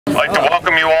I'd like to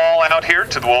welcome you all out here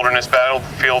to the Wilderness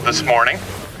Battlefield this morning.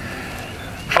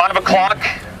 5 o'clock,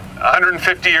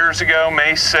 150 years ago,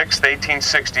 May 6th,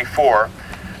 1864,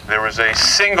 there was a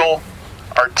single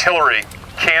artillery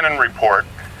cannon report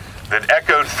that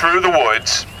echoed through the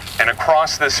woods and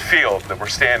across this field that we're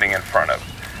standing in front of.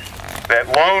 That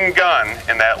lone gun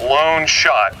and that lone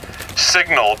shot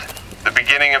signaled the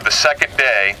beginning of the second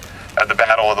day of the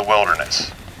Battle of the Wilderness.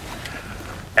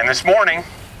 And this morning,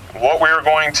 what we are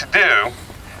going to do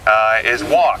is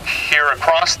walk here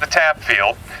across the Tapp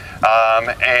field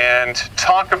and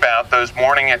talk about those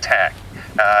morning attack,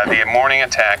 the morning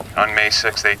attack on May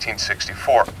 6,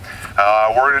 1864.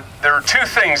 There are two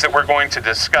things that we're going to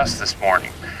discuss this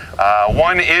morning.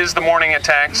 One is the morning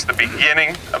attacks, the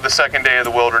beginning of the second day of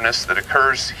the wilderness that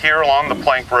occurs here along the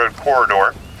Plank Road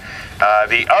corridor.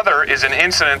 The other is an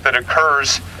incident that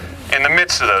occurs in the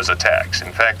midst of those attacks.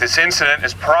 In fact, this incident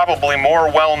is probably more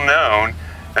well known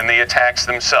than the attacks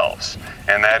themselves,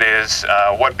 and that is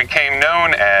what became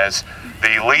known as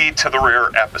the Lee to the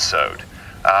Rear episode.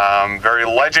 Very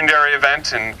legendary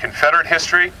event in Confederate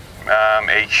history,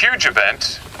 a huge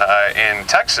event in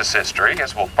Texas history,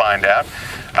 as we'll find out,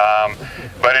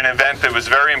 but an event that was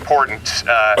very important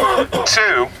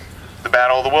to the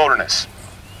Battle of the Wilderness.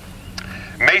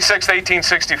 May 6,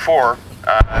 1864,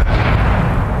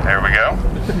 there we go,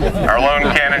 our lone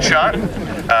cannon shot.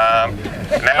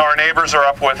 Now our neighbors are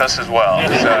up with us as well.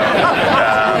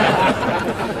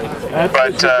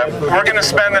 So, we're going to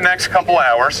spend the next couple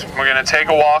hours. We're going to take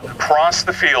a walk across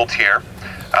the field here.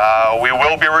 We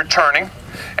will be returning,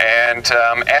 and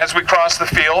as we cross the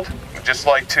field, I'd just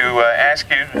like to ask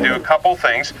you to do a couple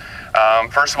things.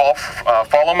 First of all,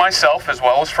 follow myself as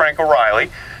well as Frank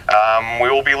O'Reilly. We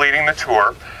will be leading the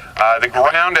tour. The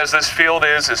ground, as this field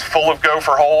is full of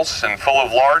gopher holes and full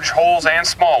of large holes and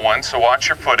small ones, so watch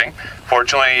your footing.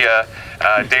 Fortunately,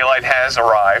 daylight has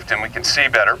arrived and we can see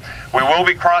better. We will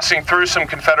be crossing through some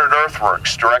Confederate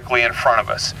earthworks directly in front of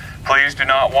us. Please do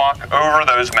not walk over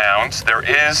those mounds. There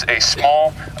is a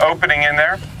small opening in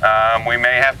there. We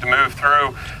may have to move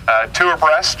through two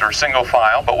abreast or single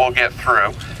file, but we'll get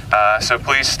through. So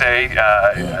please stay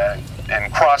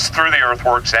and cross through the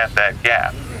earthworks at that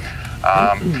gap.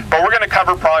 But we're going to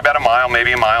cover probably about a mile,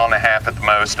 maybe a mile and a half at the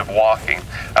most of walking,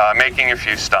 making a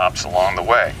few stops along the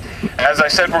way. As I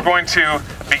said, we're going to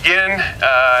begin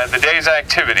the day's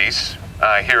activities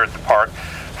here at the park,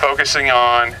 focusing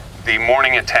on the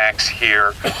morning attacks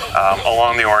here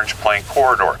along the Orange Plank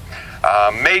corridor.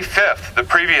 May 5th, the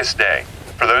previous day,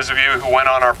 for those of you who went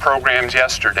on our programs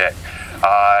yesterday,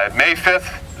 May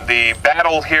 5th, the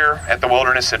battle here at the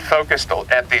Wilderness had focused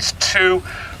at these two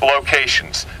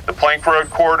locations, the Plank Road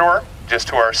corridor, just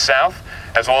to our south,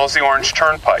 as well as the Orange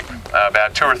Turnpike,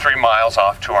 about 2 or 3 miles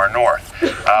off to our north.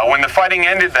 When the fighting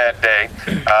ended that day,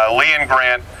 Lee and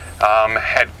Grant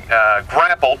had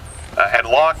grappled, had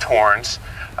locked horns,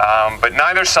 but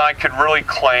neither side could really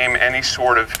claim any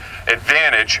sort of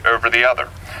advantage over the other.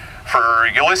 For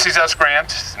Ulysses S.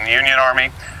 Grant and the Union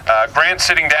Army, Grant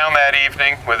sitting down that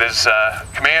evening with his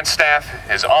command staff,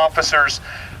 his officers.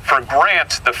 For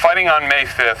Grant, the fighting on May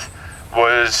 5th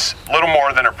was little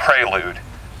more than a prelude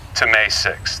to May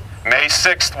 6th. May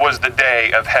 6th was the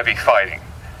day of heavy fighting.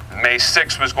 May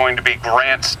 6th was going to be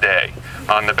Grant's day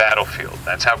on the battlefield.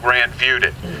 That's how Grant viewed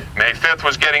it. May 5th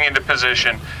was getting into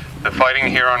position. The fighting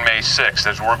here on May 6th,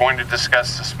 as we're going to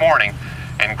discuss this morning,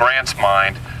 in Grant's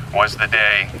mind, was the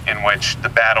day in which the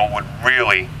battle would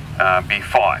really be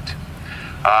fought.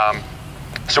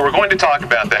 So we're going to talk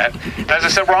about that. As I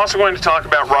said, we're also going to talk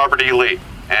about Robert E. Lee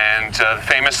and the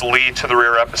famous Lee to the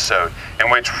Rear episode, in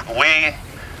which Lee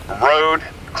rode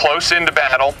close into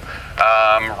battle,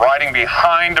 riding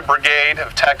behind a brigade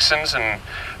of Texans and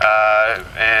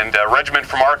a regiment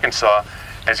from Arkansas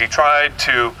as he tried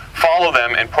to follow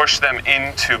them and push them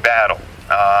into battle.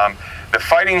 The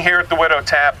fighting here at the Widow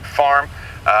Tapp farm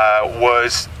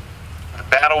the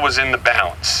battle was in the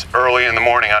balance early in the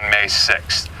morning on May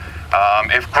 6th.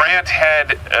 If Grant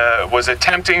was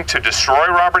attempting to destroy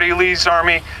Robert E. Lee's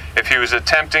army, if he was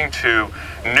attempting to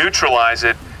neutralize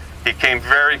it, he came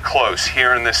very close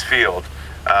here in this field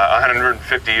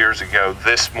 150 years ago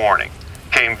this morning.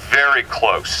 Came very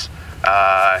close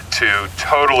to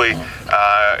totally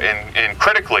and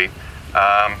critically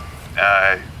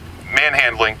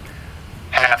manhandling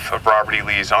half of Robert E.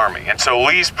 Lee's army. And so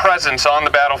Lee's presence on the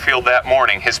battlefield that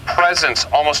morning, his presence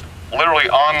almost literally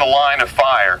on the line of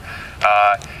fire,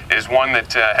 is one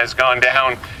that has gone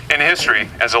down in history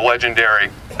as a legendary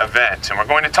event. And we're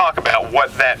going to talk about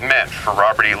what that meant for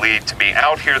Robert E. Lee to be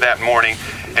out here that morning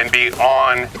and be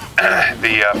on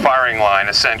the firing line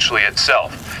essentially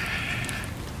itself.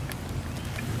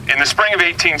 In the spring of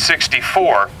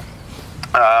 1864,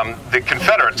 the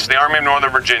Confederates, the Army of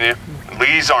Northern Virginia,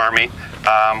 Lee's army,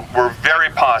 were very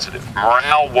positive.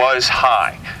 Morale was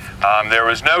high. There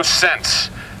was no sense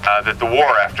that the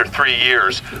war, after 3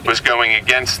 years, was going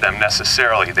against them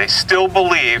necessarily. They still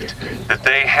believed that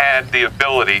they had the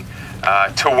ability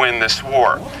to win this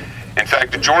war. In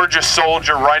fact, a Georgia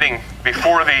soldier writing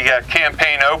before the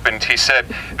campaign opened, he said,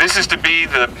 "This is to be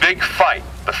the big fight,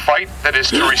 the fight that is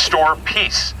to restore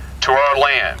peace to our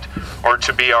land, or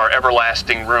to be our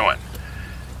everlasting ruin."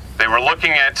 They were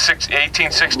looking at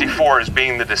 1864 as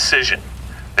being the decision.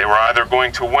 They were either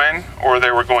going to win or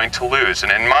they were going to lose.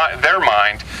 And in their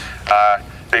mind,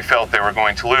 they felt they were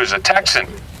going to lose. A Texan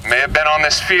may have been on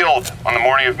this field on the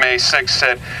morning of May 6th,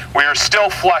 said, "We are still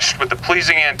flushed with the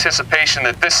pleasing anticipation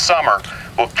that this summer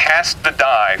will cast the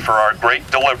die for our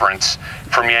great deliverance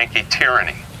from Yankee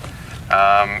tyranny."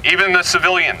 Even the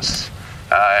civilians,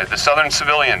 the Southern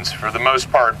civilians, for the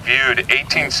most part, viewed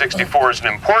 1864 as an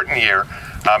important year,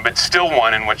 but still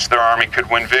one in which their army could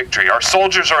win victory. "Our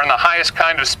soldiers are in the highest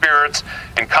kind of spirits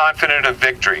and confident of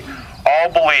victory. All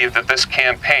believe that this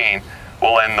campaign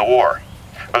will end the war."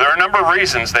 Well, there are a number of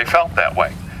reasons they felt that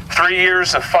way. 3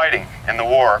 years of fighting in the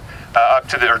war,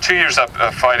 2 years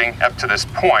of fighting up to this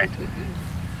point,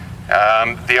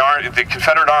 the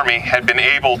Confederate Army had been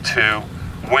able to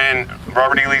win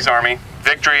Robert E. Lee's army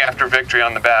victory after victory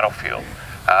on the battlefield.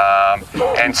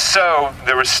 And so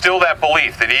there was still that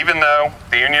belief that even though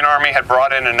the Union Army had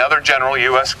brought in another general,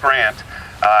 U.S. Grant,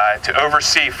 to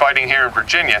oversee fighting here in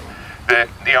Virginia, that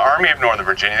the Army of Northern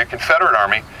Virginia, the Confederate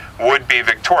Army, would be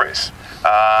victorious.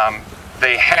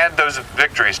 They had those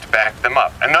victories to back them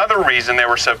up. Another reason they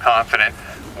were so confident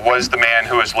was the man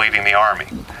who was leading the army.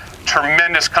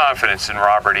 Tremendous confidence in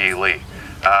Robert E. Lee.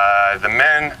 The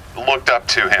men looked up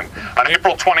to him. On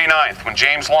April 29th, when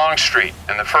James Longstreet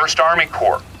and the 1st Army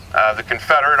Corps, the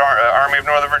Confederate Army of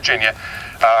Northern Virginia,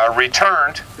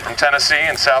 returned from Tennessee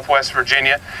and Southwest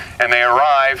Virginia, and they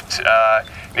arrived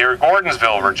near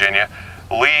Gordonsville, Virginia,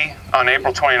 Lee, on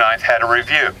April 29th, had a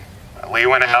review. Lee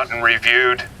went out and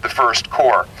reviewed the 1st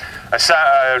Corps. A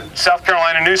South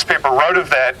Carolina newspaper wrote of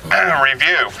that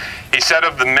review. He said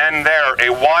of the men there, "A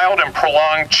wild and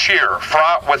prolonged cheer,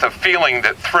 fraught with a feeling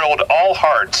that thrilled all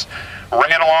hearts,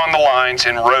 ran along the lines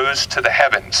and rose to the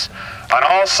heavens. On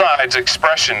all sides,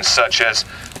 expressions such as,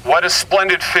 'What a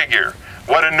splendid figure!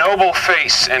 What a noble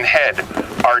face and head!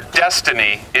 Our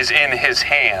destiny is in his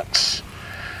hands.'"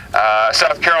 A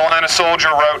South Carolina soldier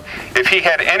wrote, "If he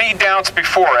had any doubts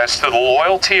before as to the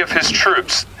loyalty of his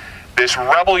troops, this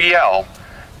rebel yell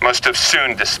must have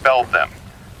soon dispelled them."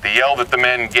 The yell that the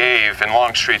men gave in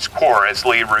Longstreet's Corps as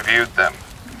Lee reviewed them.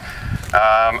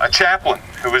 A chaplain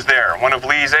who was there, one of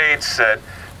Lee's aides, said,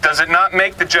 "Does it not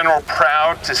make the general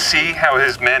proud to see how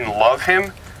his men love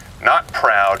him? Not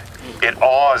proud, it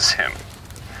awes him."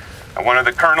 One of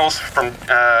the colonels from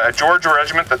a Georgia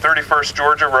regiment, the 31st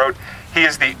Georgia, wrote, "He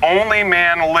is the only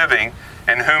man living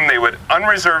in whom they would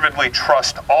unreservedly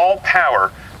trust all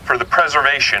power for the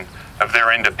preservation of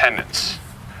their independence."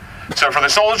 So for the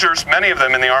soldiers, many of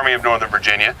them in the Army of Northern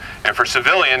Virginia, and for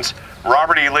civilians,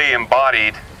 Robert E. Lee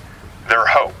embodied their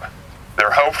hope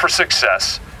for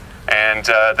success, and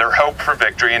their hope for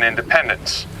victory and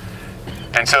independence.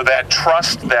 And so that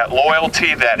trust, that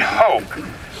loyalty, that hope,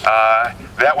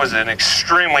 that was an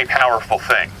extremely powerful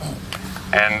thing.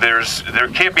 And there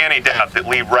can't be any doubt that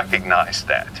Lee recognized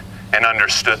that and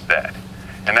understood that.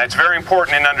 And that's very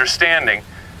important in understanding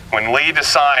when Lee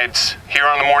decides here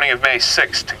on the morning of May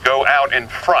 6th to go out in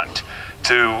front,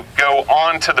 to go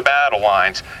onto the battle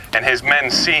lines, and his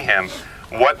men see him,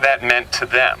 what that meant to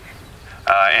them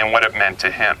and what it meant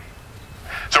to him.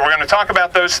 So we're going to talk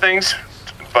about those things,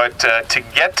 but to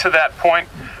get to that point,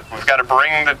 we've got to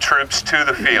bring the troops to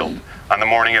the field on the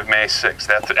morning of May 6th.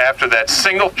 After that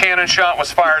single cannon shot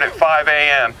was fired at 5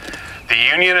 a.m., the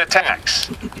Union attacks.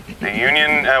 The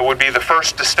Union would be the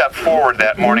first to step forward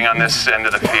that morning on this end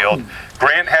of the field.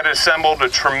 Grant had assembled a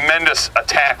tremendous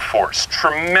attack force,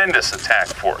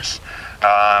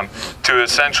 to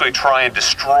essentially try and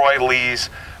destroy Lee's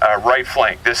right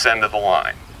flank, this end of the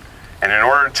line. And in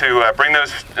order to bring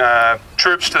those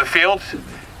troops to the field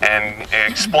and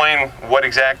explain what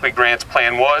exactly Grant's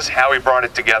plan was, how he brought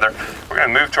it together, we're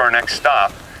going to move to our next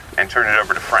stop and turn it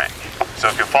over to Frank. So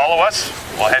if you follow us,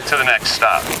 we'll head to the next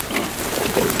stop.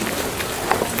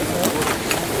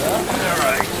 All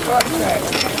right.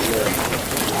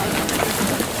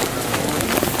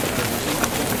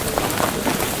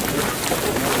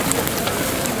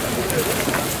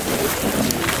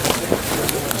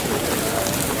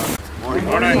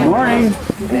 Morning. Morning.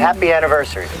 And happy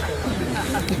anniversary.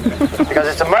 because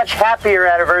it's a much happier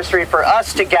anniversary for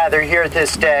us to gather here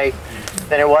this day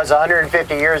than it was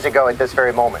 150 years ago at this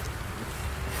very moment.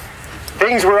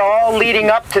 Things were all leading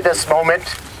up to this moment.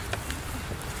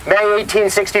 May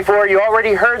 1864, you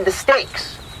already heard the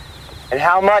stakes and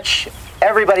how much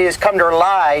everybody has come to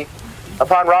rely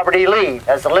upon Robert E. Lee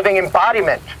as the living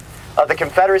embodiment of the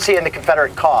Confederacy and the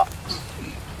Confederate cause.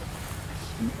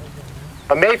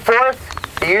 On May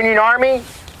 4th, the Union Army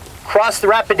crossed the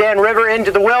Rapidan River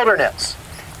into the wilderness.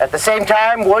 At the same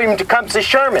time, William Tecumseh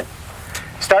Sherman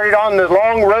started on the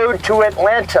long road to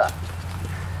Atlanta.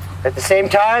 At the same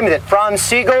time that Franz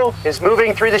Sigel is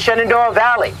moving through the Shenandoah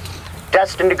Valley,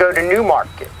 destined to go to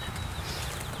Newmarket.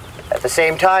 At the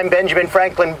same time, Benjamin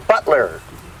Franklin Butler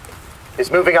is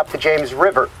moving up the James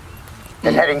River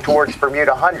and heading towards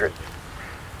Bermuda Hundred.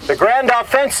 The Grand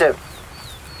Offensive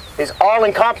is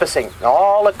all-encompassing,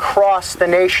 all across the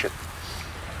nation.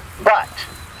 But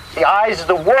the eyes of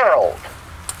the world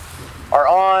are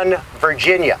on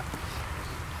Virginia.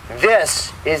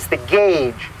 This is the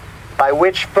gauge by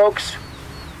which folks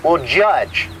will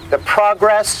judge the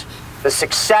progress, the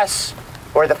success,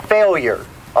 or the failure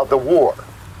of the war.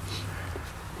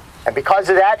 And because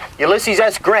of that, Ulysses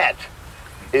S. Grant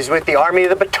is with the Army of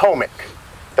the Potomac,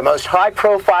 the most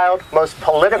high-profile, most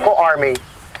political army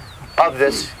of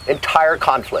this entire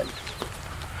conflict.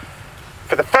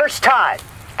 For the first time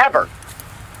ever,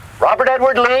 Robert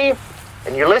Edward Lee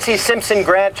and Ulysses Simpson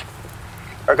Grant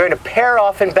are going to pair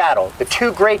off in battle, the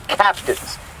two great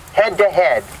captains,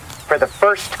 head-to-head for the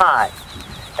first time.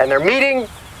 And their meeting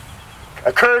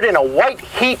occurred in a white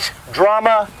heat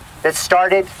drama that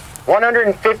started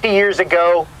 150 years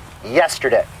ago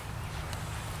yesterday,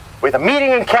 with a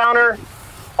meeting encounter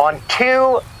on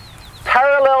two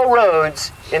parallel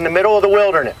roads in the middle of the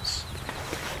wilderness.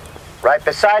 Right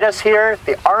beside us here,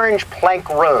 the Orange Plank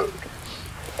Road,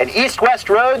 an east-west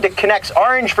road that connects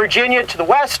Orange, Virginia to the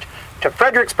west to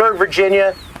Fredericksburg,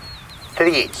 Virginia to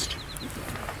the east.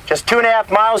 Just 2.5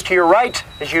 miles to your right,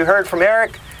 as you heard from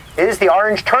Eric, is the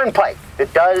Orange Turnpike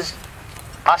that does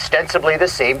ostensibly the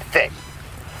same thing.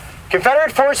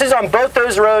 Confederate forces on both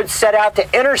those roads set out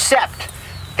to intercept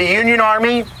the Union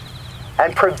Army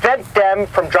and prevent them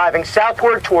from driving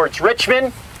southward towards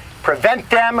Richmond, prevent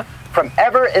them from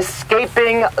ever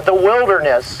escaping the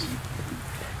wilderness.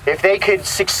 If they could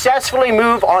successfully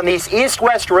move on these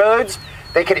east-west roads,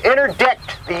 they could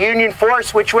interdict the Union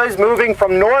force, which was moving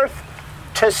from north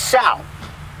to south.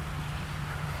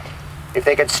 If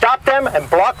they could stop them and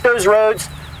block those roads,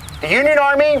 the Union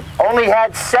Army only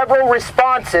had several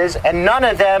responses, and none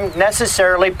of them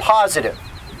necessarily positive.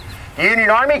 The Union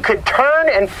Army could turn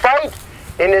and fight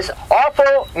in this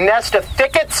awful nest of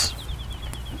thickets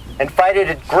and fight at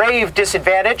a grave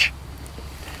disadvantage.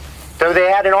 Though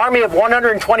they had an army of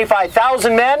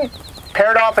 125,000 men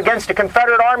paired off against a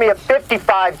Confederate army of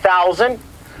 55,000,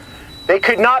 they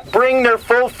could not bring their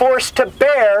full force to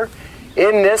bear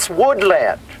in this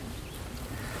woodland.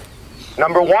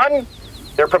 Number one,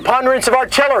 their preponderance of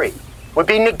artillery would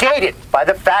be negated by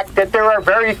the fact that there are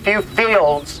very few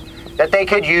fields that they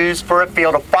could use for a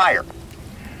field of fire.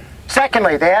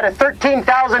 Secondly, they had a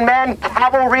 13,000-man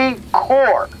cavalry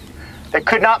corps that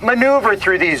could not maneuver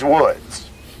through these woods.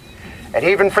 And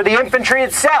even for the infantry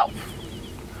itself,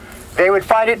 they would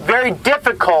find it very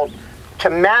difficult to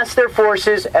mass their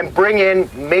forces and bring in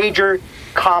major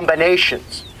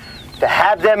combinations. To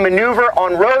have them maneuver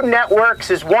on road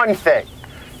networks is one thing.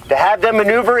 To have them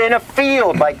maneuver in a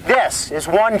field like this is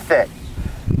one thing.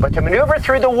 But to maneuver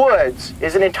through the woods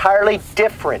is an entirely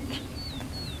different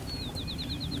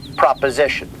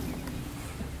proposition.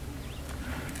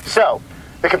 So,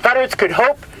 the Confederates could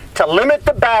hope to limit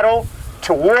the battle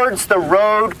towards the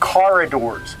road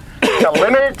corridors, to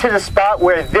limit it to the spot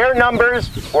where their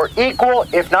numbers were equal,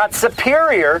 if not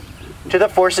superior, to the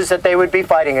forces that they would be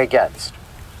fighting against.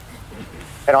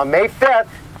 And on May 5th,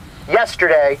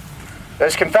 yesterday,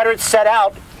 those Confederates set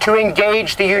out to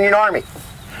engage the Union Army.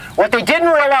 What they didn't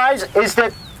realize is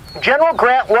that General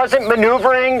Grant wasn't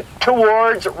maneuvering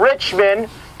towards Richmond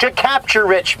to capture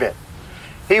Richmond.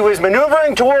 He was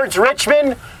maneuvering towards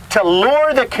Richmond to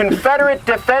lure the Confederate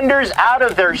defenders out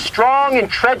of their strong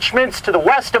entrenchments to the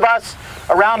west of us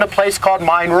around a place called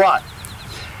Mine Run,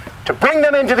 to bring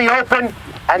them into the open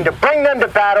and to bring them to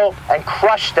battle and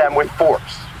crush them with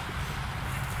force.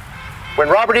 When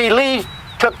Robert E. Lee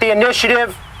took the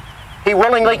initiative, he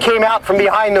willingly came out from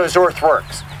behind those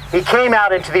earthworks. He came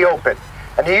out into the open,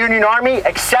 and the Union Army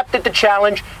accepted the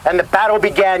challenge, and the battle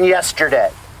began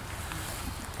yesterday.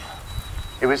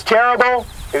 It was terrible.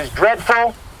 It was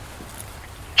dreadful.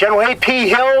 General A.P.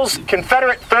 Hill's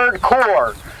Confederate 3rd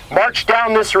Corps marched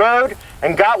down this road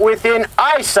and got within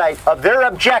eyesight of their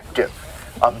objective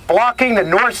of blocking the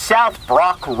north-south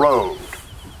Brock Road.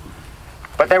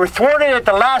 But they were thwarted at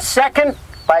the last second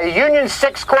by a Union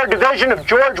 6th Corps division of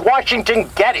George Washington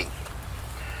Getty.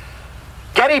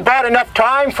 Getty bought enough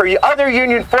time for other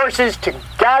Union forces to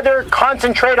gather,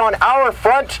 concentrate on our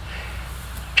front.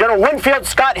 General Winfield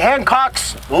Scott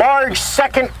Hancock's large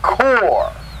 2nd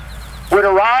Corps would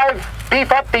arrive,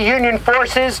 beef up the Union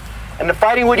forces, and the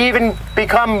fighting would even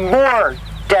become more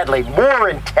deadly, more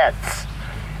intense.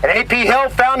 And A.P. Hill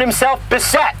found himself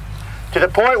beset to the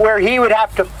point where he would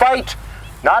have to fight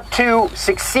not to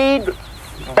succeed,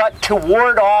 but to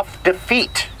ward off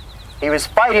defeat. He was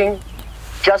fighting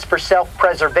just for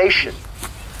self-preservation.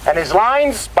 And his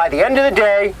lines, by the end of the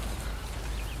day,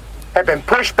 had been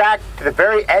pushed back to the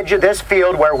very edge of this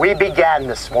field where we began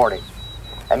this morning.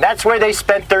 And that's where they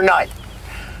spent their night.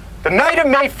 The night of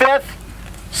May 5th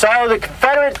saw the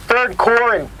Confederate 3rd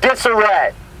Corps in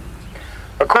disarray.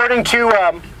 According to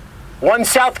one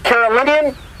South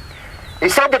Carolinian, he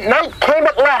said that night came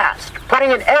at last,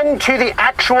 putting an end to the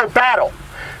actual battle,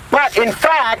 but in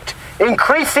fact,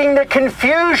 increasing the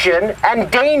confusion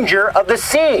and danger of the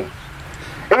scene.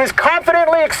 It was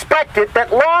confidently expected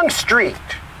that Longstreet,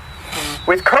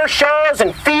 with Kershaw's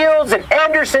and Field's and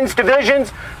Anderson's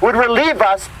divisions, would relieve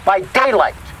us by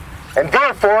daylight, and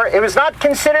therefore it was not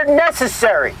considered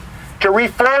necessary to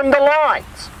reform the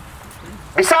lines.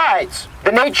 Besides,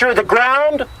 the nature of the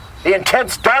ground, the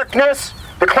intense darkness,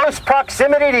 the close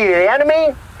proximity to the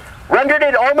enemy rendered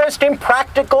it almost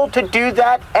impractical to do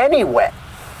that anyway.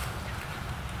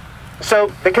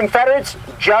 So the Confederates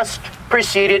just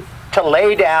proceeded to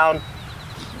lay down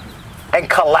and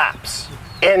collapse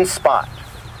in spot.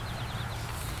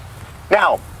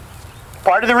 Now,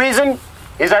 part of the reason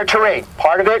is our terrain.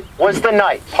 Part of it was the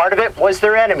night. Part of it was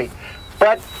their enemy.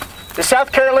 But the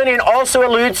South Carolinian also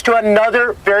alludes to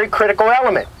another very critical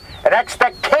element, an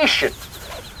expectation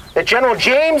that General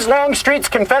James Longstreet's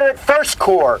Confederate 1st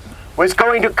Corps was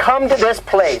going to come to this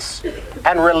place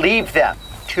and relieve them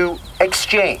to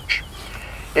exchange.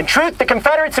 In truth, the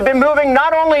Confederates have been moving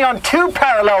not only on 2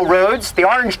 parallel roads, the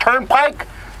Orange Turnpike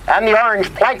and the Orange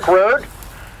Plank Road,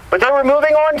 but they were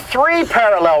moving on 3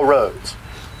 parallel roads.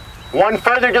 One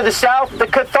further to the south, the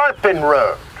Catharpin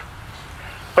Road.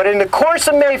 But in the course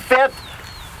of May 5th,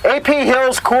 A.P.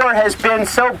 Hill's Corps has been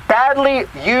so badly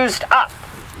used up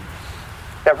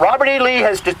that Robert E. Lee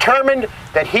has determined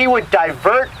that he would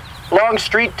divert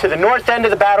Longstreet to the north end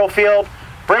of the battlefield,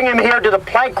 bring him here to the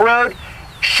Plank Road,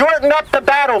 shorten up the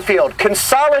battlefield,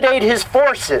 consolidate his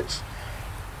forces,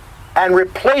 and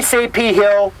replace A.P.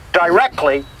 Hill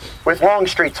directly with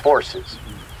Longstreet's forces.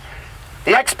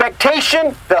 The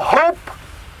expectation, the hope,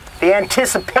 the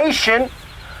anticipation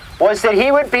was that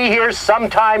he would be here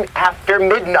sometime after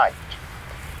midnight.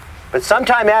 But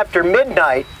sometime after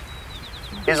midnight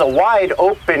is a wide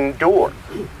open door.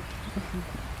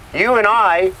 You and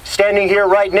I, standing here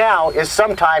right now, is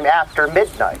sometime after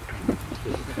midnight.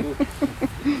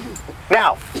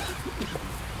 Now,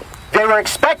 they were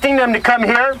expecting them to come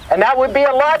here, and that would be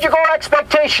a logical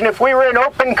expectation if we were in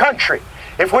open country,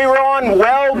 if we were on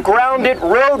well-grounded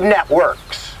road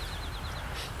networks.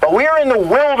 But we are in the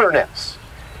wilderness,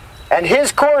 and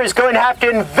his Corps is going to have to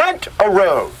invent a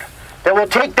road that will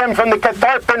take them from the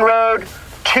Catharpin Road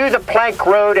to the Plank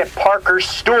Road at Parker's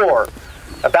store,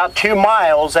 about 2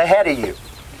 miles ahead of you.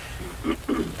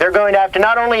 They're going to have to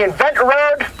not only invent a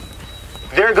road,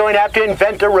 they're going to have to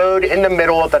invent a road in the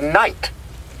middle of the night,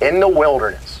 in the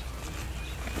wilderness.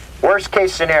 Worst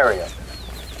case scenario.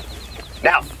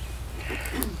 Now,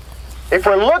 if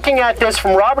we're looking at this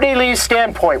from Robert E. Lee's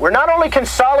standpoint, we're not only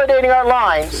consolidating our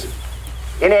lines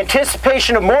in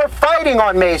anticipation of more fighting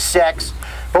on May 6th,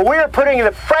 but we are putting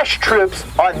the fresh troops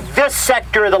on this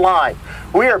sector of the line.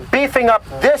 We are beefing up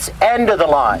this end of the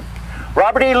line.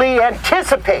 Robert E. Lee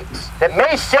anticipates that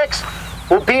May 6th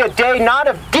will be a day not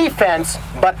of defense,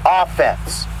 but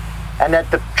offense. And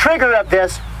that the trigger of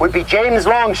this would be James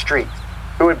Longstreet,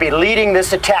 who would be leading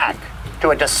this attack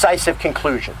to a decisive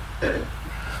conclusion.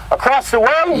 Across the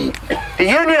way, the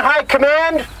Union High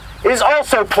Command is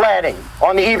also planning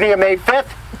on the evening of May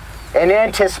 5th in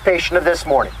anticipation of this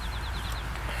morning.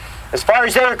 As far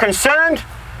as they are concerned,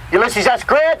 Ulysses S.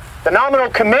 Grant, the nominal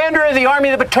commander of the Army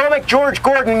of the Potomac, George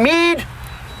Gordon Meade,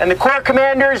 and the Corps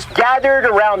commanders gathered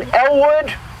around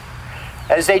Elwood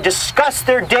as they discussed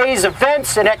their day's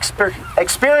events and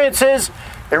experiences.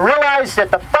 They realized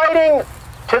that the fighting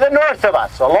to the north of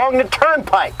us, along the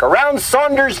turnpike, around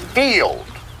Saunders Field,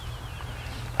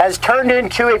 has turned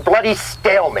into a bloody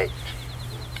stalemate.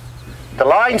 The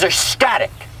lines are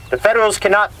static. The Federals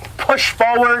cannot push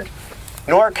forward,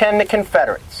 nor can the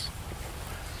Confederates.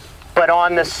 But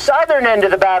on the southern end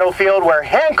of the battlefield where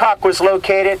Hancock was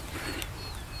located,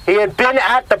 he had been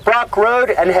at the Brock Road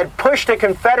and had pushed the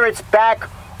Confederates back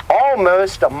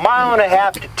almost 1.5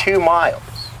 miles to 2 miles.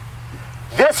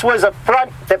 This was a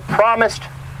front that promised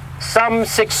some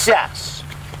success.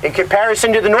 In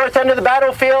comparison to the north end of the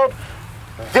battlefield,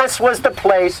 this was the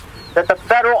place that the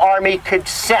Federal Army could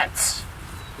sense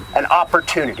an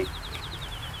opportunity.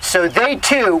 So they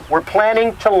too were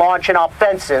planning to launch an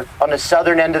offensive on the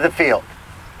southern end of the field.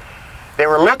 They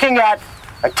were looking at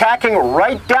attacking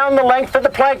right down the length of the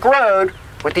Plank Road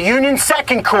with the Union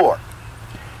 2nd Corps.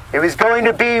 It was going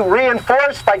to be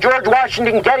reinforced by George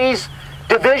Washington Getty's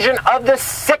division of the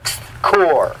 6th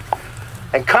Corps.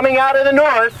 And coming out of the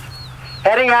north,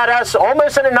 heading at us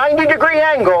almost at a 90-degree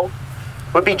angle,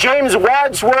 would be James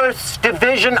Wadsworth's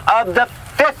division of the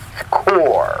 5th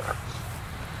Corps.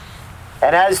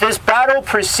 And as this battle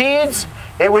proceeds,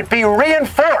 it would be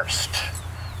reinforced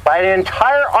by an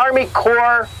entire Army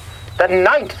Corps, the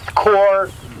 9th Corps,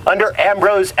 under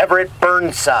Ambrose Everett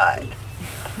Burnside.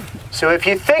 So if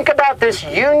you think about this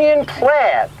Union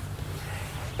plan,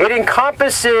 it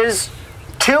encompasses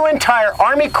 2 entire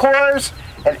Army Corps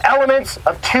and elements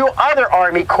of 2 other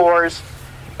Army Corps,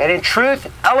 and in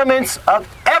truth, elements of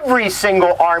every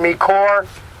single Army Corps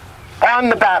on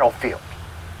the battlefield.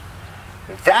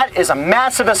 That is a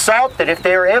massive assault that, if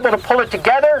they were able to pull it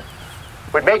together,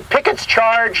 would make Pickett's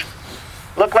charge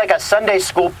look like a Sunday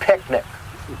school picnic.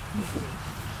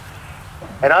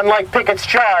 And unlike Pickett's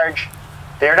charge,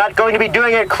 they're not going to be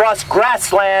doing it across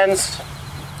grasslands.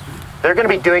 They're going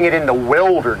to be doing it in the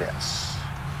wilderness.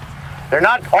 They're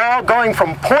not all going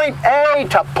from point A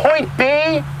to point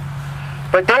B,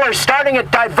 but they are starting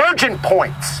at divergent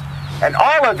points, and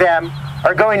all of them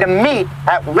are going to meet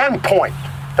at one point,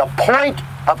 the point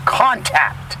of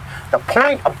contact, the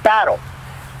point of battle.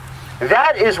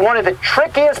 That is one of the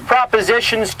trickiest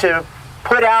propositions to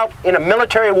put out in a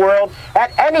military world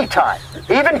at any time,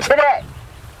 even today.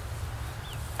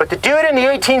 But to do it in the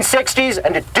 1860s,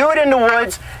 and to do it in the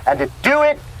woods, and to do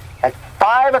it at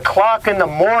 5 o'clock in the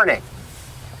morning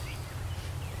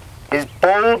is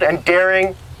bold and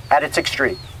daring at its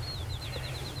extreme.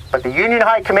 But the Union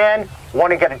High Command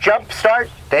want to get a jump start.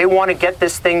 They want to get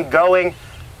this thing going.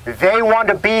 They want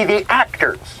to be the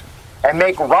actors and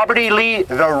make Robert E. Lee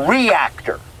the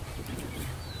reactor.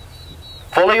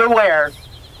 Fully aware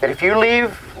that if you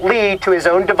leave Lee to his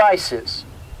own devices,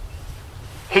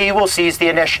 he will seize the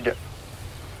initiative.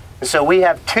 And so we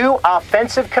have 2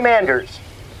 offensive commanders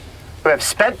who have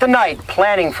spent the night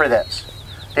planning for this.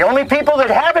 The only people that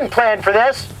haven't planned for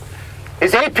this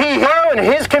is A.P. Hill and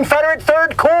his Confederate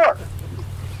 3rd Corps.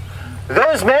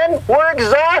 Those men were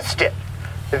exhausted.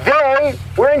 They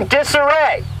were in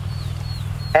disarray.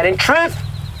 And in truth,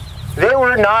 they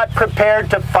were not prepared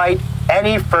to fight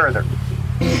any further.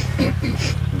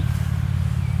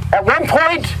 At one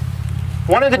point,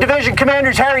 one of the division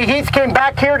commanders, Harry Heath, came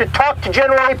back here to talk to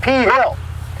General A.P. Hill.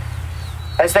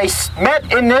 As they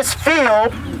met in this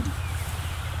field,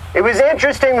 it was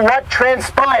interesting what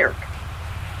transpired.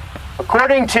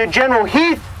 According to General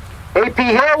Heath, A.P.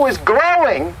 Hill was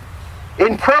glowing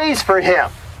in praise for him.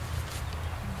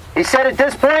 He said at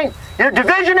this point, "Your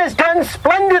division has done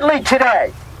splendidly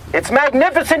today. Its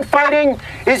magnificent fighting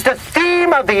is the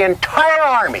theme of the entire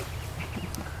Army."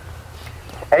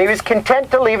 And he was content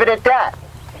to leave it at that.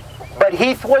 But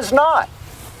Heath was not.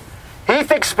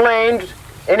 Heath explained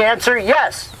in answer,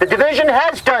 yes, the division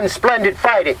has done splendid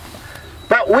fighting,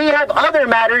 but we have other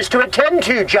matters to attend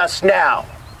to just now.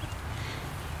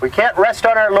 We can't rest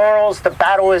on our laurels. The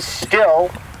battle is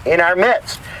still in our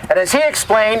midst. And as he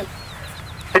explained,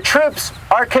 the troops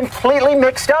are completely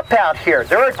mixed up out here.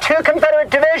 There are 2 Confederate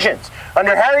divisions,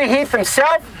 under Harry Heath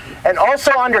himself, and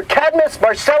also under Cadmus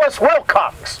Marcellus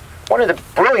Wilcox, one of the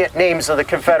brilliant names of the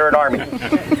Confederate Army.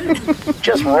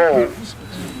 Just rolls.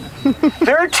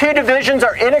 Their 2 divisions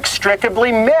are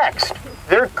inextricably mixed.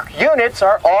 Their units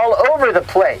are all over the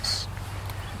place.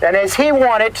 And as he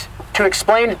wanted to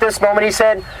explain at this moment, he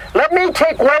said, "Let me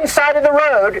take one side of the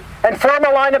road and form a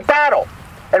line of battle,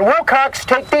 and Wilcox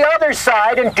take the other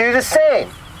side and do the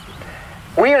same.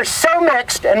 We are so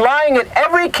mixed and lying at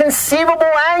every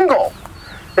conceivable angle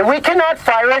that we cannot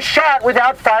fire a shot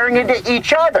without firing into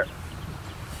each other.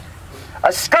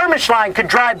 A skirmish line could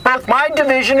drive both my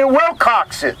division and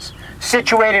Wilcox's,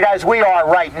 situated as we are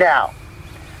right now.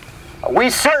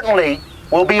 We certainly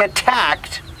will be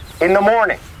attacked in the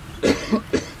morning."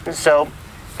 So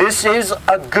this is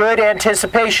a good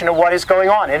anticipation of what is going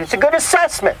on, and it's a good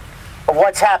assessment of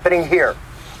what's happening here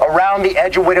around the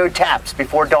edge of Widow Tapp's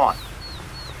before dawn.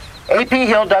 A.P.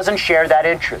 Hill doesn't share that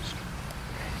interest.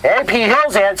 A.P.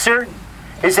 Hill's answer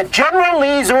is that General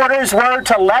Lee's orders were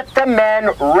to let the men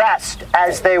rest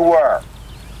as they were.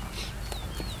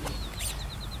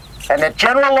 And that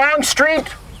General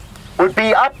Longstreet would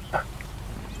be up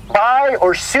by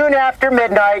or soon after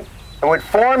midnight and would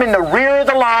form in the rear of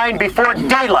the line before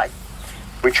daylight,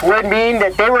 which would mean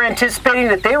that they were anticipating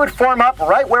that they would form up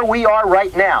right where we are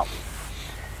right now.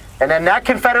 And then that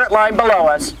Confederate line below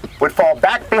us would fall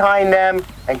back behind them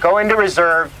and go into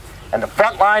reserve, and the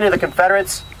front line of the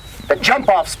Confederates, the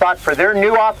jump-off spot for their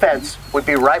new offense, would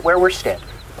be right where we're standing.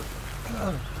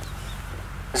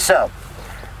 So,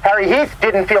 Harry Heath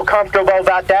didn't feel comfortable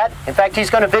about that. In fact, he's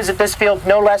going to visit this field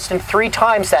no less than 3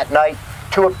 times that night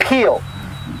to appeal,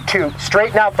 to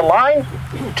straighten out the line,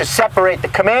 to separate the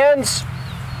commands,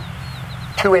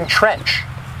 to entrench.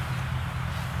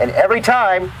 And every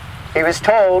time he was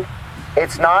told,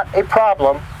 it's not a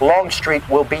problem, Longstreet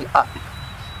will be up.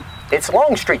 It's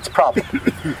Longstreet's problem.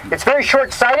 It's very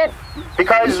short-sighted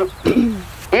because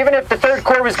even if the 3rd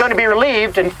Corps was going to be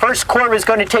relieved and 1st Corps was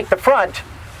going to take the front,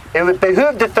 it would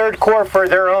behoove the 3rd Corps for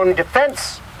their own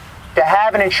defense to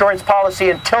have an insurance policy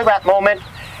until that moment.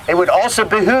 It would also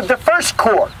behoove the 1st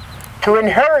Corps to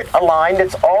inherit a line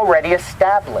that's already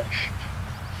established.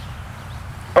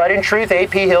 But in truth,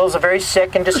 A.P. Hill is a very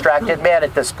sick and distracted man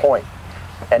at this point,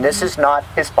 and this is not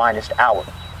his finest hour.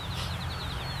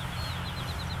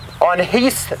 On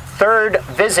Heath's 3rd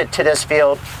visit to this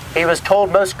field, he was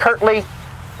told most curtly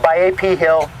by A.P.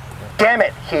 Hill, "Damn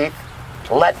it, Heath,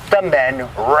 let the men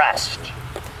rest."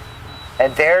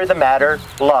 And there the matter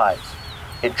lies,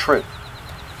 in truth.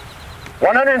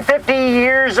 150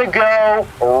 years ago,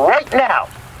 right now,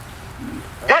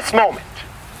 this moment,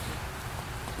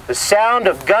 the sound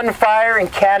of gunfire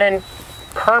and cannon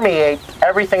permeate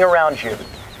everything around you.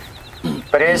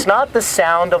 But it is not the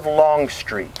sound of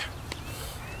Longstreet.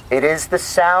 It is the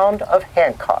sound of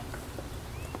Hancock.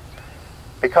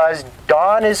 Because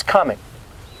dawn is coming,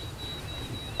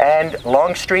 and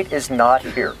Longstreet is not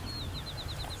here.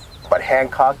 But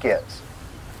Hancock is.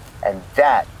 And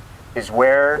that is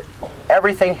where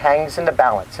everything hangs in the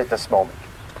balance at this moment.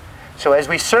 So as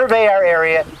we survey our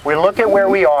area, we look at where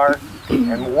we are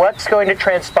and what's going to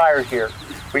transpire here.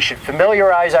 We should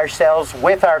familiarize ourselves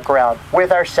with our ground,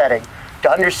 with our setting, to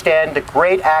understand the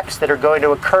great acts that are going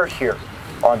to occur here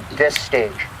on this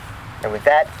stage. And with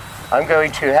that, I'm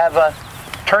going to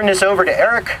turn this over to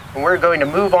Eric, and we're going to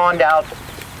move on out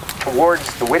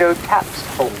towards the widow Tapp's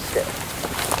homestead.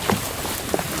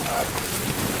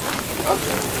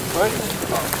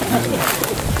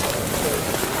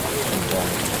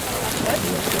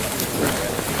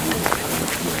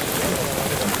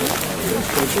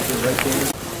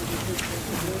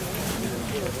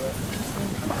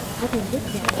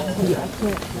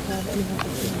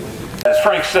 As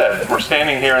Frank said, we're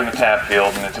standing here in the Tapp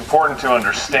field, and it's important to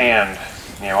understand,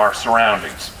 our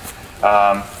surroundings.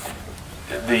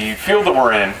 The field that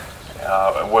we're in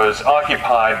was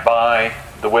occupied by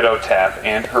the widow Tapp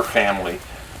and her family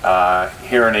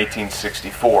here in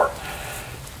 1864.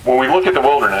 When we look at the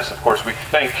wilderness, of course, we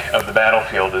think of the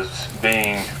battlefield as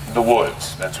being the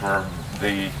woods. That's where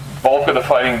the bulk of the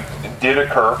fighting did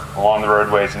occur, along the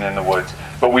roadways and in the woods.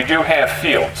 But we do have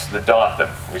fields that dot them.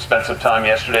 We spent some time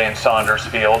yesterday in Saunders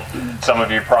Field. Some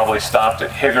of you probably stopped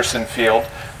at Higgerson Field.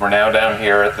 We're now down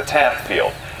here at the Tapp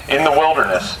Field. In the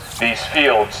wilderness, these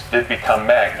fields did become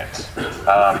magnets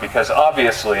because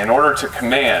obviously in order to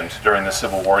command during the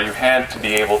Civil War, you had to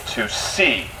be able to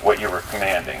see what you were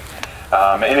commanding.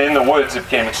 And in the woods, it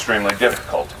became extremely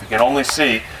difficult. If you can only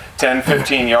see 10,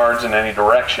 15 yards in any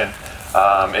direction,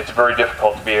 it's very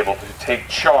difficult to be able to take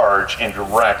charge and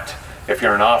direct if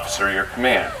you're an officer of your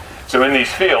command. So in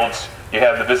these fields, you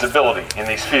have the visibility. In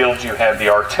these fields, you have the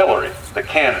artillery, the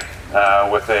cannon,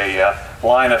 with a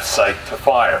line of sight to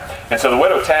fire. And so the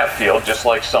Widow Tapp Field, just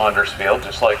like Saunders Field,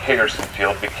 just like Higgerson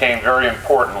Field, became very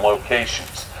important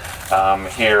locations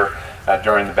here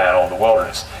during the Battle of the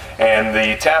Wilderness. And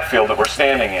the Tapp Field that we're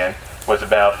standing in was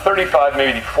about 35,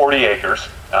 maybe 40 acres,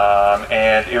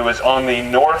 and it was on the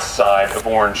north side of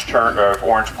Orange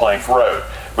Plank Road.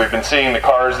 We've been seeing the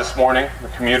cars this morning, the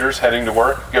commuters heading to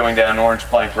work, going down Orange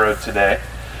Plank Road today.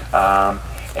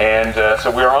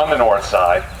 So we are on the north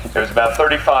side. It was about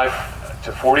 35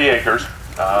 to 40 acres,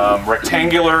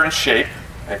 rectangular in shape.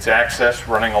 Its access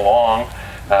running along,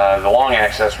 the long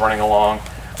access running along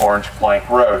Orange Plank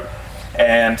Road.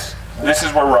 And this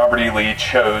is where Robert E. Lee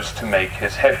chose to make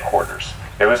his headquarters.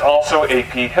 It was also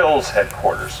A.P. Hill's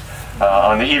headquarters.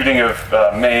 On the evening of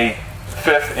May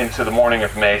 5th into the morning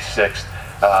of May 6th,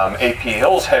 A.P.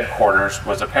 Hill's headquarters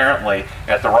was apparently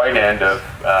at the right end of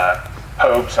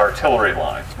Pogue's artillery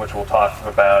line, which we'll talk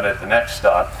about at the next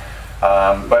stop.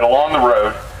 But along the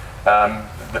road,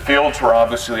 the fields were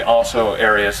obviously also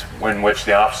areas in which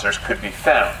the officers could be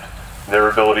found. Their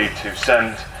ability to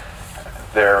send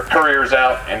their couriers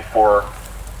out and for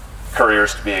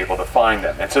couriers to be able to find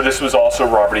them. And so this was also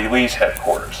Robert E. Lee's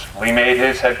headquarters. Lee made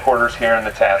his headquarters here in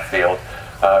the Tapp field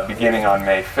beginning on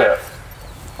May 5th.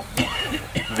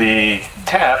 The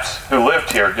Tapps who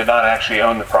lived here did not actually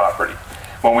own the property.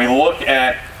 When we look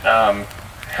at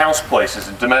house places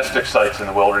and domestic sites in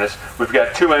the wilderness, we've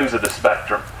got two ends of the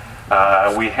spectrum.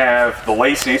 We have the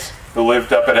Lacey's, who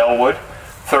lived up at Elwood,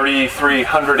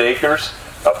 3,300 acres,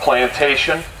 a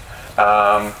plantation,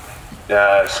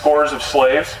 scores of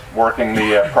slaves working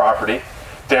the property.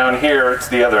 Down here, it's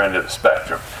the other end of the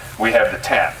spectrum. We have the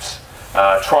Tapps,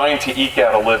 trying to eke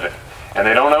out a living. And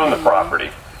they don't own the property.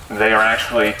 They are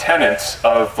actually tenants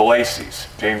of the Lacey's.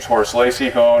 James Horace Lacey,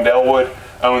 who owned Elwood,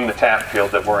 owned the Tapp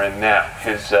field that we're in now.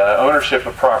 His ownership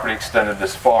of property extended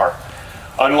this far.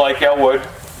 Unlike Elwood,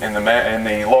 in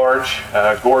the large,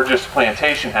 gorgeous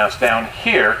plantation house down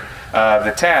here,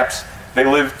 the Tapps, they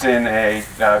lived in a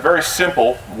very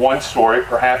simple, one-story,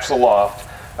 perhaps a loft,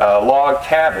 log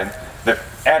cabin that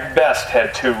at best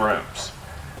had 2 rooms.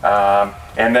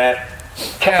 And that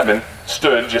cabin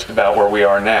stood just about where we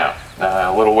are now,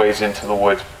 a little ways into the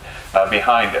woods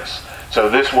behind us. So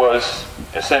this was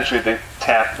essentially the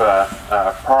Tapp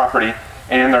property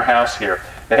and their house here.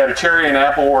 They had a cherry and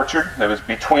apple orchard that was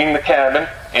between the cabin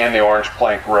and the Orange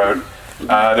Plank Road.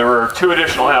 There were 2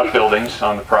 additional outbuildings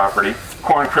on the property,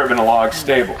 corn crib and a log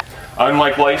stable.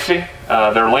 Unlike Lacey,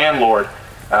 their landlord,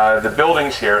 the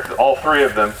buildings here, all 3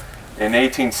 of them in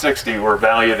 1860 were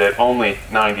valued at only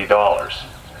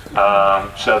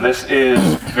 $90. So this is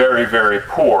very, very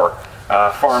poor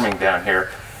farming down here.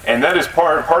 And that is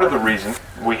part of the reason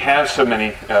we have so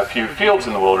many few fields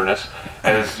in the wilderness.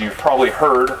 As you've probably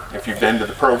heard, if you've been to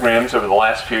the programs over the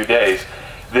last few days,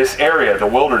 this area, the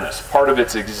wilderness, part of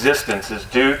its existence is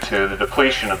due to the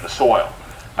depletion of the soil.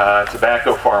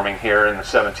 Tobacco farming here in the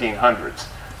 1700s,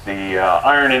 the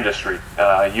iron industry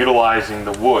utilizing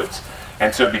the woods.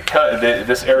 And so because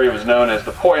this area was known as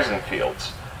the poison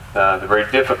fields, the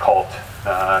very difficult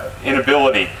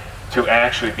inability to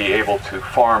actually be able to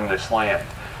farm this land.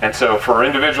 And so for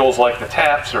individuals like the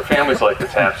Tapps or families like the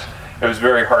Tapps, it was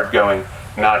very hard going,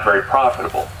 not very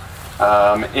profitable.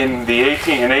 In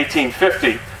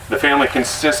 1850, the family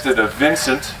consisted of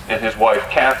Vincent and his wife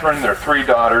Catherine, their 3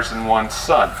 daughters and 1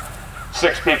 son.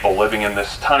 6 people living in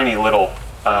this tiny little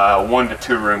 1 to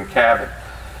 2 room cabin.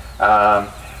 By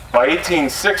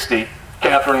 1860,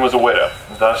 Catherine was a widow,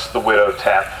 thus the Widow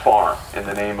Tapp Farm, in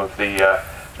the name of the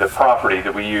property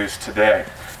that we use today.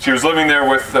 She was living there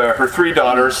with her 3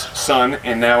 daughters, son,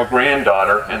 and now a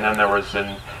granddaughter, and then there was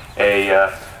an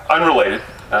unrelated,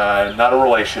 not a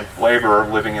relation, laborer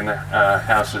living in the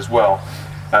house as well.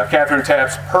 Catherine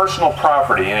Tapp's personal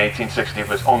property in 1860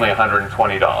 was only $120.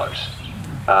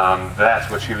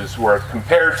 That's what she was worth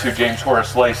compared to James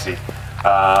Horace Lacey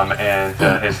and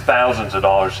his thousands of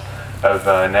dollars of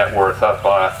net worth up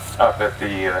at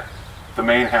the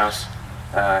main house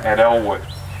at Elwood.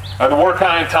 The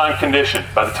wartime condition.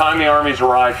 By the time the armies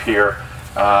arrived here,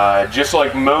 just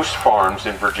like most farms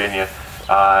in Virginia,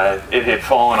 it had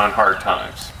fallen on hard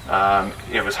times.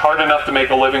 It was hard enough to make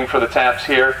a living for the Tapps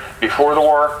here before the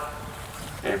war.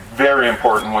 Very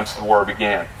important once the war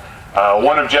began.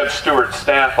 One of Jeb Stuart's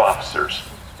staff officers,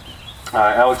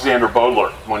 Alexander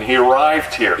Bodler, when he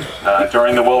arrived here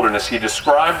during the wilderness, he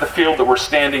described the field that we're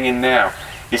standing in now.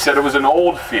 He said it was an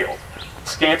old field,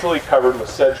 scantily covered with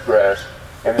sedge grass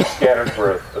and a scattered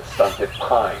growth of stunted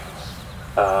pines.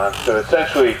 So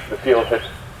essentially the field had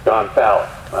gone fallow,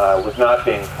 was not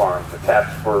being farmed. The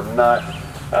Tapps were not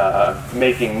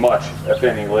making much, if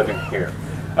any, living here.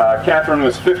 Catherine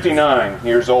was 59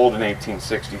 years old in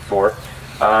 1864.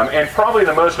 And probably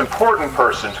the most important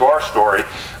person to our story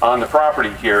on the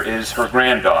property here is her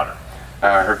granddaughter.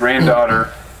 Her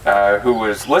granddaughter, who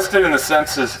was listed in the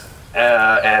census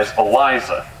as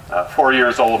Eliza, 4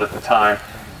 years old at the time,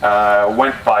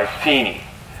 went by Feeney.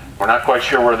 We're not quite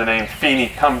sure where the name Feeney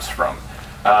comes from.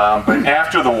 But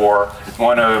after the war,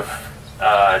 one of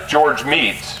George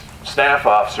Meade's staff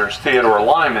officers, Theodore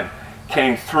Lyman,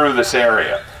 came through this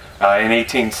area in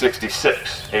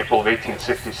 1866, April of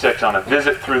 1866, on a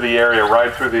visit through the area,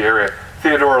 ride through the area.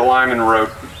 Theodore Lyman wrote,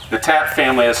 "The Tapp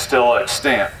family is still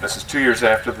extant." This is 2 years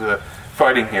after the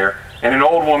fighting here. And an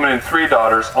old woman and 3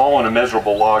 daughters, all in a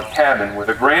miserable log cabin, with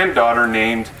a granddaughter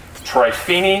named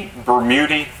Tryphene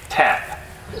Bermudi Tapp.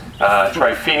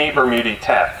 Tryphene Bermudi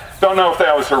Tapp. Don't know if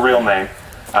that was her real name,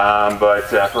 but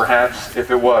perhaps if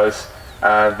it was,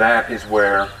 that is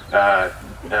where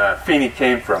Feeney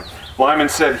came from. Lyman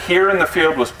said here in the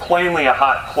field was plainly a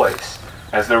hot place,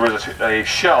 as there was a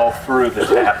shell through the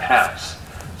Tapp house.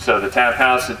 So the Tapp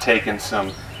house had taken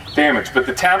some damage. But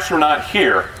the Tapps were not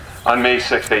here on May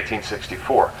 6,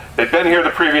 1864. They'd been here the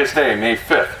previous day, May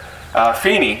 5th.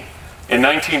 Feeney, in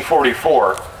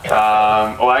 1944,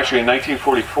 well actually in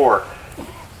 1944,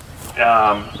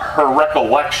 her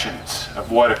recollections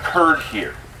of what occurred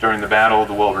here during the Battle of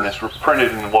the Wilderness were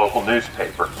printed in the local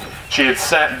newspaper. She had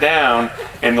sat down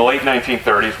in the late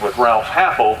 1930s with Ralph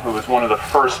Happel, who was one of the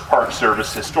first Park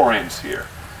Service historians here.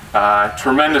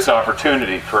 Tremendous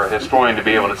opportunity for a historian to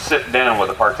be able to sit down with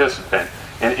a participant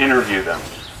and interview them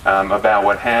about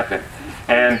what happened.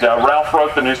 And Ralph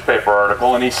wrote the newspaper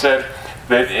article, and he said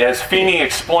that as Feeney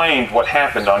explained what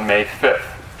happened on May 5th,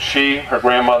 she, her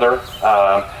grandmother,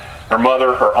 her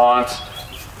mother, her aunts,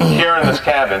 here in this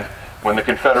cabin when the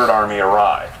Confederate Army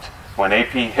arrived. When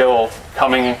A.P. Hill,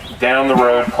 coming down the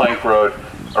road, Plank Road,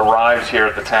 arrives here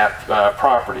at the Tapp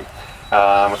property.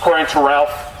 According to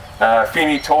Ralph,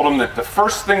 Feeney told him that the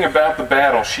first thing about the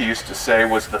battle, she used to say,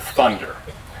 was the thunder.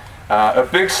 A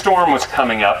big storm was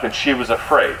coming up and she was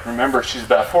afraid. Remember, she's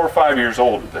about 4 or 5 years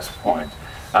old at this point.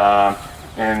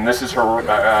 And this is her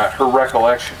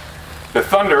recollection. The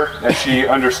thunder, as she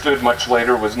understood much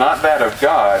later, was not that of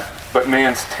God, but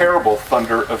man's terrible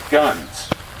thunder of guns.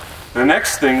 The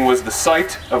next thing was the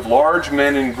sight of large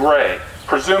men in gray,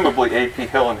 presumably A.P.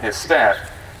 Hill and his staff,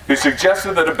 who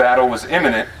suggested that a battle was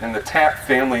imminent and the Tapp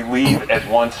family leave at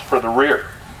once for the rear.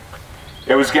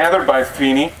 It was gathered by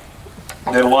Feeney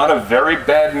that a lot of very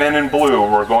bad men in blue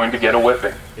were going to get a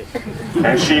whipping.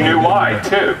 And she knew why,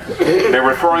 too. They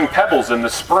were throwing pebbles in the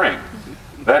spring.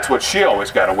 That's what she always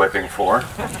got a whipping for.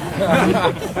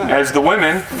 As the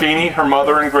women, Feeney, her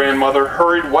mother, and grandmother,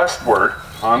 hurried westward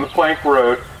on the Plank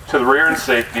Road to the rear in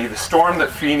safety, the storm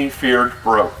that Feeney feared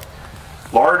broke.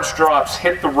 Large drops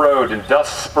hit the road and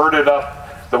dust spurted up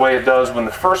the way it does when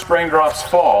the first raindrops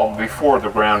fall before the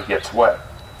ground gets wet.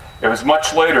 It was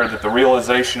much later that the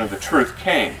realization of the truth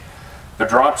came. The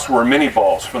drops were mini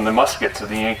balls from the muskets of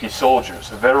the Yankee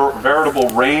soldiers, a veritable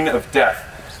rain of death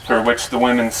through which the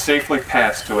women safely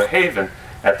passed to a haven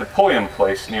at the Pulliam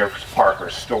place near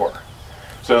Parker's store.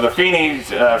 So the Feeney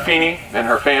and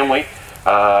her family,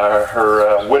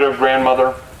 her widowed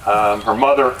grandmother, her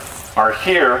mother, are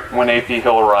here when A.P.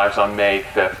 Hill arrives on May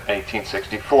 5th,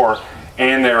 1864,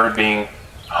 and they're being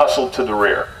hustled to the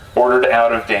rear, ordered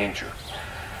out of danger.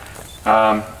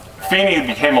 Feeney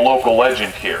became a local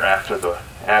legend here after the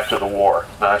war.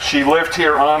 She lived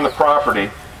here on the property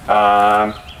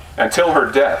until her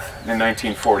death in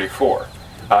 1944.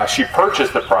 She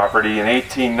purchased the property in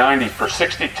 1890 for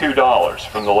 $62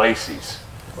 from the Lacey's,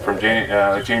 from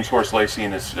James Horace Lacey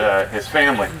and his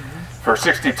family, for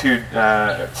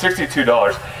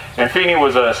 $62. And Feeney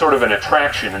was a sort of an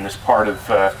attraction in this part of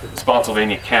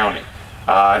Spotsylvania County.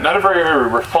 Not a very, very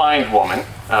refined woman.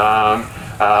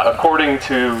 According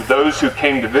to those who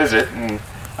came to visit, and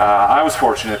I was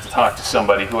fortunate to talk to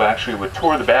somebody who actually would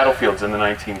tour the battlefields in the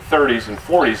 1930s and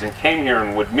 40s and came here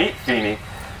and would meet Feeney.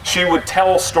 She would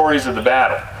tell stories of the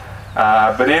battle.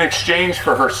 But in exchange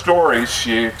for her stories,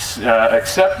 she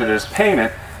accepted as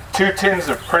payment 2 tins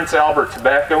of Prince Albert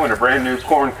tobacco and a brand new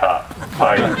corn cob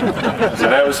pipe. So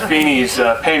that was Feeney's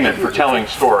payment for telling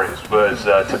stories, was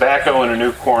tobacco and a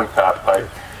new corn cob pipe.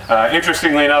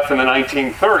 Interestingly enough, in the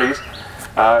 1930s,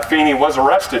 Feeney was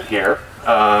arrested here.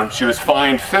 She was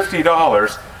fined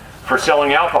 $50 for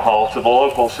selling alcohol to the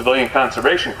local Civilian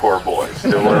Conservation Corps boys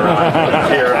who were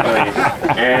here,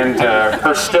 and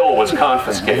her still was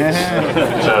confiscated.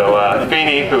 So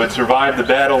Feeney, who had survived the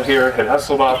battle here, had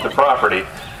hustled off the property,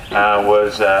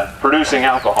 was producing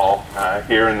alcohol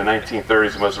here in the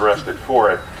 1930s and was arrested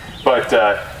for it. But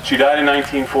she died in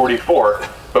 1944,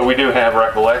 but we do have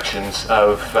recollections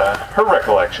of her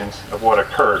recollections of what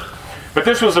occurred. But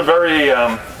this was a very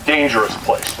dangerous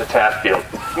place, the Tapp Field.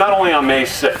 Not only on May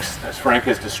 6th, as Frank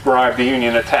has described, the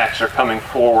Union attacks are coming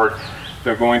forward.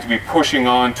 They're going to be pushing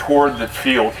on toward the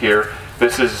field here.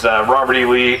 This is Robert E.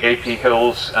 Lee, A.P.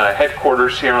 Hill's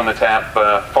headquarters here on the Tapp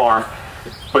farm.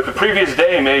 But the previous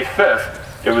day, May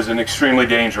 5th, it was an extremely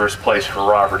dangerous place for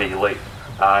Robert E. Lee.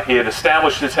 He had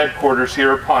established his headquarters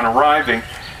here upon arriving,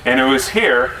 and it was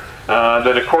here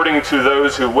that, according to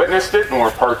those who witnessed it and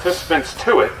were participants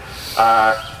to it,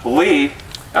 Lee,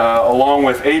 along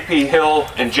with A.P. Hill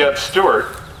and Jeb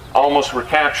Stewart, almost were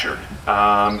captured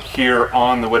here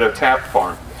on the Widow Tapp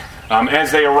farm.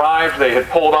 As they arrived, they had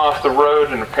pulled off the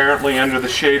road and apparently under the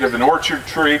shade of an orchard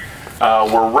tree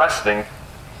were resting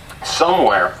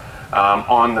somewhere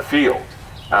on the field.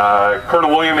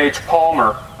 Colonel William H.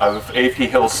 Palmer of A.P.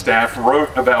 Hill's staff wrote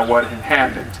about what had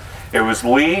happened. It was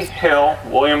Lee, Hill,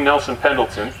 William Nelson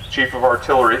Pendleton, Chief of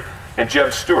Artillery, and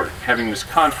Jeb Stuart having this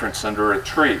conference under a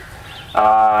tree.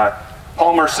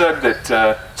 Palmer said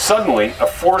that suddenly a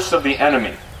force of the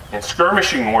enemy in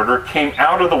skirmishing order came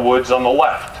out of the woods on the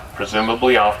left,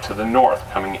 presumably off to the north,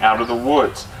 coming out of the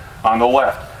woods on the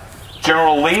left.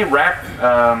 General Lee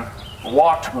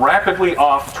walked rapidly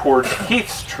off toward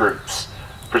Heath's troops,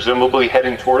 presumably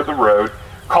heading toward the road,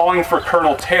 calling for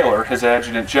Colonel Taylor, his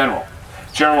adjutant general.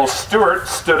 General Stuart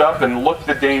stood up and looked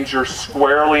the danger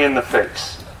squarely in the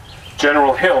face.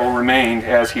 General Hill remained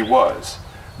as he was.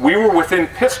 We were within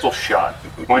pistol shot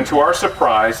when, to our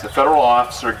surprise, the federal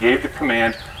officer gave the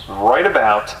command right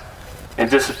about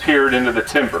and disappeared into the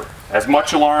timber, as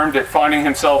much alarmed at finding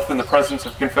himself in the presence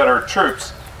of Confederate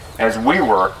troops as we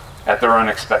were at their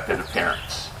unexpected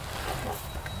appearance.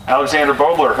 Alexander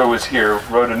Bodler, who was here,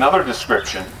 wrote another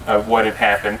description of what had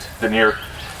happened,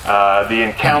 the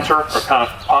encounter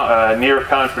or near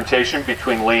confrontation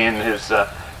between Lee and his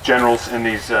generals and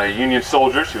these Union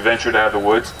soldiers who ventured out of the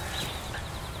woods.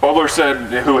 Bodler said,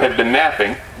 who had been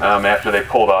napping after they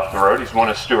pulled off the road. He's one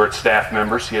of Stuart's staff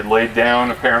members. He had laid down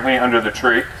apparently under the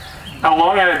tree. How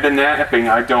long I had been napping,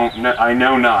 I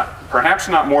know not. Perhaps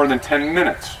not more than 10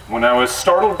 minutes, when I was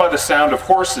startled by the sound of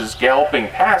horses galloping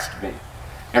past me.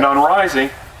 And on rising,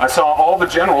 I saw all the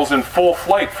generals in full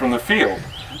flight from the field,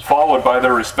 followed by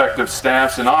their respective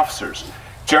staffs and officers.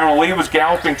 General Lee was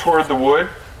galloping toward the wood,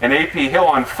 and A.P. Hill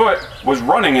on foot was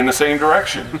running in the same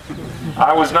direction.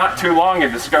 I was not too long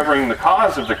in discovering the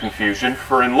cause of the confusion,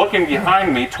 for in looking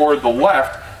behind me toward the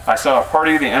left, I saw a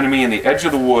party of the enemy in the edge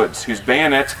of the woods, whose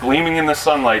bayonets gleaming in the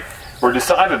sunlight were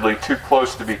decidedly too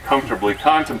close to be comfortably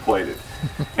contemplated.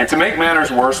 And to make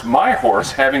matters worse, my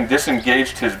horse, having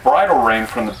disengaged his bridle rein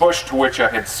from the bush to which I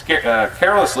had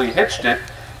carelessly hitched it,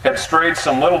 had strayed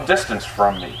some little distance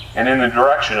from me, and in the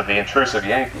direction of the intrusive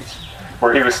Yankees,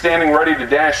 where he was standing ready to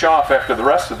dash off after the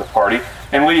rest of the party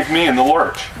and leave me in the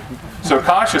lurch. So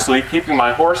cautiously, keeping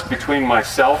my horse between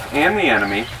myself and the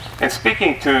enemy, and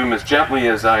speaking to him as gently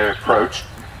as I approached,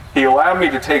 he allowed me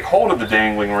to take hold of the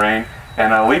dangling rein,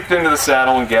 and I leaped into the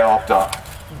saddle and galloped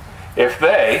off. If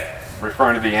they,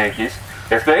 referring to the Yankees,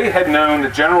 if they had known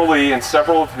that General Lee and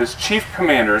several of his chief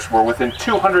commanders were within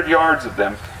 200 yards of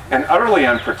them and utterly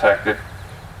unprotected,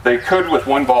 they could, with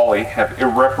one volley, have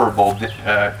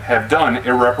done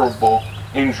irreparable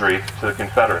injury to the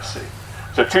Confederacy.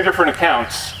 So two different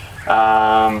accounts,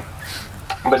 but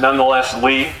nonetheless,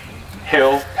 Lee,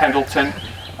 Hill, Pendleton,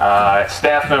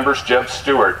 staff members, Jeb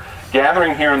Stuart,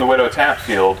 gathering here in the Widow Tapp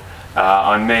field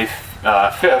on May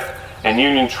 5th, and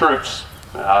Union troops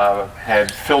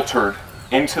had filtered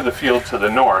into the field to the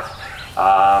north,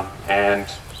 and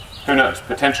who knows,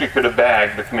 potentially could have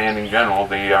bagged the commanding general of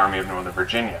the Army of Northern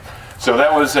Virginia. So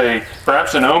that was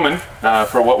perhaps an omen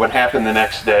for what would happen the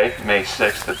next day, May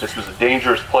 6th, that this was a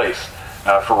dangerous place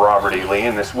for Robert E. Lee,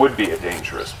 and this would be a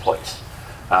dangerous place.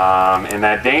 And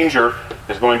that danger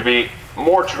is going to be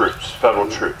more troops, federal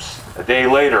troops, a day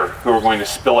later, who are going to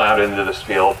spill out into this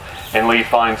field, and Lee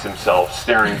finds himself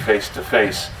staring face to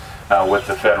face with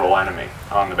the federal enemy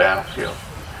on the battlefield.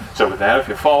 So with that, if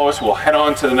you follow us, we'll head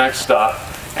on to the next stop,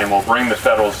 and we'll bring the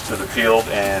Federals to the field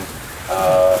and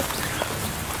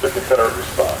the Confederate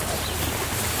response.